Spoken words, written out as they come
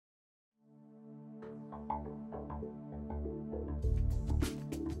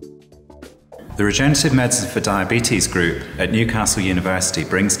The Regenerative Medicine for Diabetes group at Newcastle University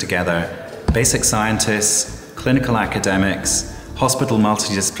brings together basic scientists, clinical academics, hospital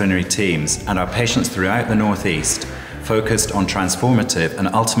multidisciplinary teams, and our patients throughout the Northeast focused on transformative and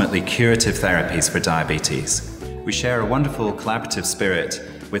ultimately curative therapies for diabetes. We share a wonderful collaborative spirit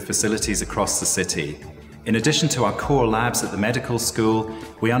with facilities across the city. In addition to our core labs at the medical school,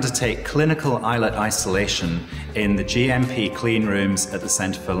 we undertake clinical islet isolation in the GMP clean rooms at the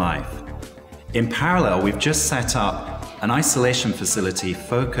Centre for Life. In parallel, we've just set up an isolation facility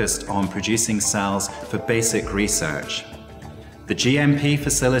focused on producing cells for basic research. The GMP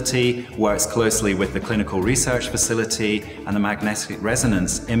facility works closely with the clinical research facility and the magnetic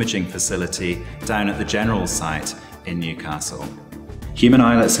resonance imaging facility down at the general site in Newcastle. Human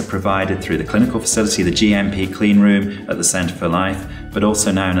islets are provided through the clinical facility, the GMP clean room at the Centre for Life, but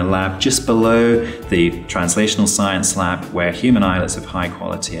also now in a lab just below the translational science lab where human islets of high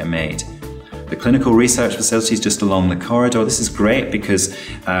quality are made. The clinical research facility is just along the corridor. This is great because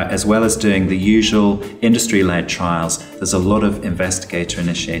as well as doing the usual industry-led trials, there's a lot of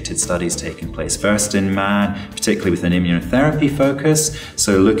investigator-initiated studies taking place. First in man, particularly with an immunotherapy focus,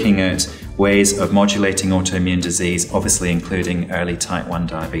 so looking at ways of modulating autoimmune disease, obviously including early type 1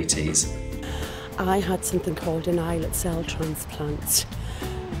 diabetes. I had something called an islet cell transplant.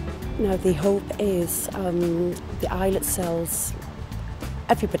 Now the hope is the islet cells,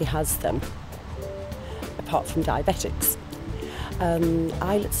 everybody has them, apart from diabetics.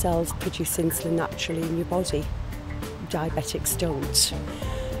 Islet cells produce insulin naturally in your body. Diabetics don't.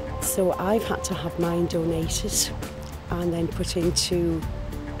 So I've had to have mine donated and then put into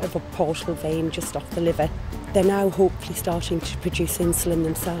a portal vein just off the liver. They're now hopefully starting to produce insulin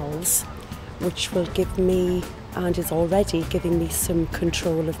themselves, which will give me, and is already giving me, some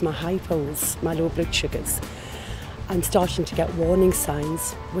control of my hypos, my low blood sugars. I'm starting to get warning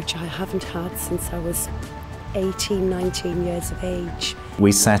signs, which I haven't had since I was 18, 19 years of age.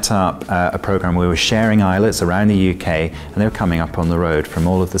 We set up a program where we were sharing islets around the UK, and they were coming up on the road from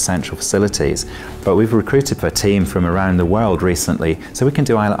all of the central facilities. But we've recruited a team from around the world recently, so we can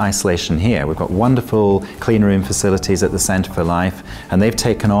do islet isolation here. We've got wonderful clean room facilities at the Centre for Life, and they've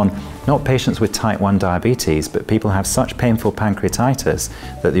taken on not patients with type 1 diabetes, but people who have such painful pancreatitis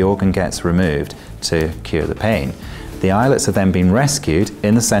that the organ gets removed to cure the pain. The islets have then been rescued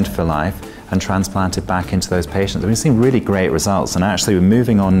in the Centre for Life and transplanted back into those patients. And we've seen really great results, and actually we're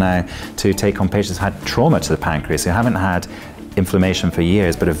moving on now to take on patients who had trauma to the pancreas, who haven't had inflammation for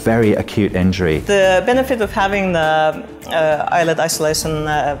years, but a very acute injury. The benefit of having the islet isolation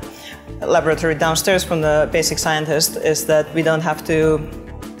laboratory downstairs from the basic scientist is that we don't have to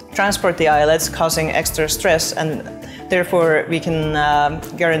transport the islets, causing extra stress, and therefore we can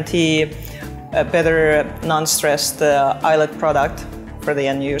guarantee a better non-stressed islet product for the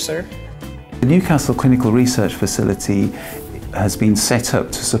end user. The Newcastle Clinical Research Facility has been set up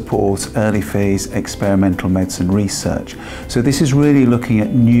to support early phase experimental medicine research. So this is really looking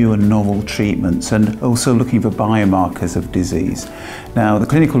at new and novel treatments and also looking for biomarkers of disease. Now, the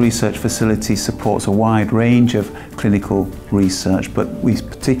Clinical Research Facility supports a wide range of clinical research, but we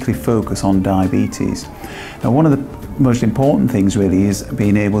particularly focus on diabetes. Now, one of the most important things really is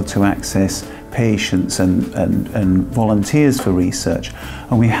being able to access patients and volunteers for research,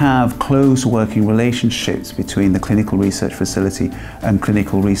 and we have close working relationships between the Clinical Research Facility and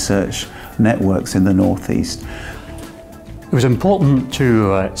clinical research networks in the Northeast. It was important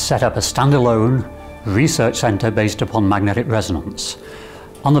to set up a standalone research centre based upon magnetic resonance.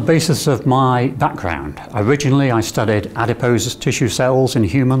 On the basis of my background, originally I studied adipose tissue cells in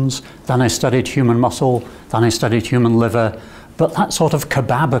humans, then I studied human muscle, then I studied human liver. But that sort of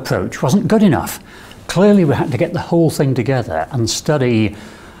kebab approach wasn't good enough. Clearly we had to get the whole thing together and study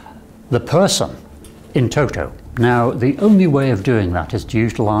the person in toto. Now, the only way of doing that is to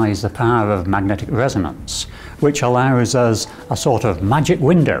utilise the power of magnetic resonance, which allows us a sort of magic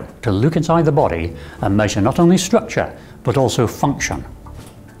window to look inside the body and measure not only structure, but also function.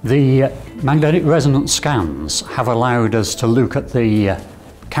 The magnetic resonance scans have allowed us to look at the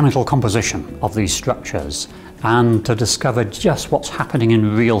chemical composition of these structures and to discover just what's happening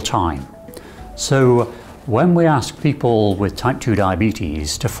in real time. So when we ask people with type 2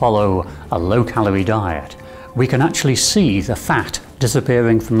 diabetes to follow a low-calorie diet, we can actually see the fat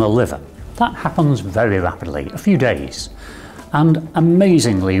disappearing from the liver. That happens very rapidly, a few days. And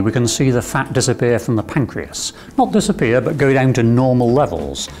amazingly, we can see the fat disappear from the pancreas. Not disappear, but go down to normal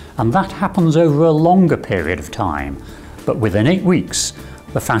levels. And that happens over a longer period of time. But within 8 weeks,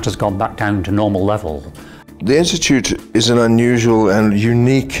 the fat has gone back down to normal level. The Institute is an unusual and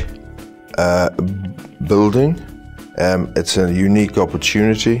unique building. It's a unique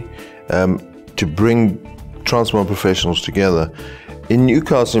opportunity. to bring transplant professionals together. In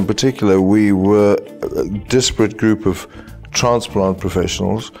Newcastle in particular, we were a disparate group of transplant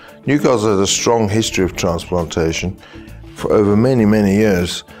professionals. Newcastle has a strong history of transplantation for over many, many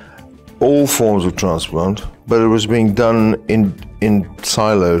years. All forms of transplant, but it was being done in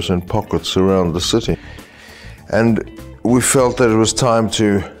silos and pockets around the city. And we felt that it was time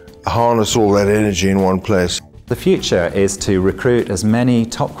to harness all that energy in one place. The future is to recruit as many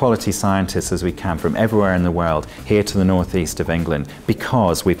top quality scientists as we can from everywhere in the world here to the northeast of England,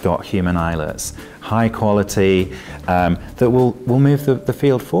 because we've got human islets, high quality, that will move the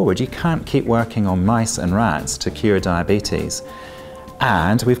field forward. You can't keep working on mice and rats to cure diabetes.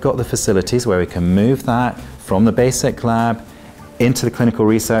 And we've got the facilities where we can move that from the basic lab into the clinical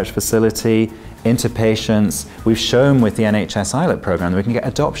research facility, into patients. We've shown with the NHS Islet programme that we can get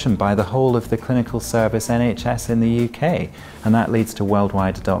adoption by the whole of the clinical service NHS in the UK, and that leads to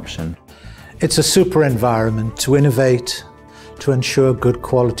worldwide adoption. It's a super environment to innovate, to ensure good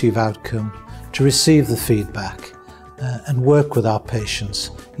quality of outcome, to receive the feedback and work with our patients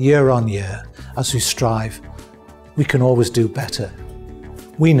year on year as we strive. We can always do better.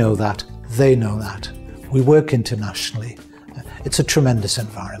 We know that, they know that. We work internationally. It's a tremendous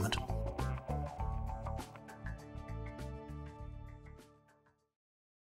environment.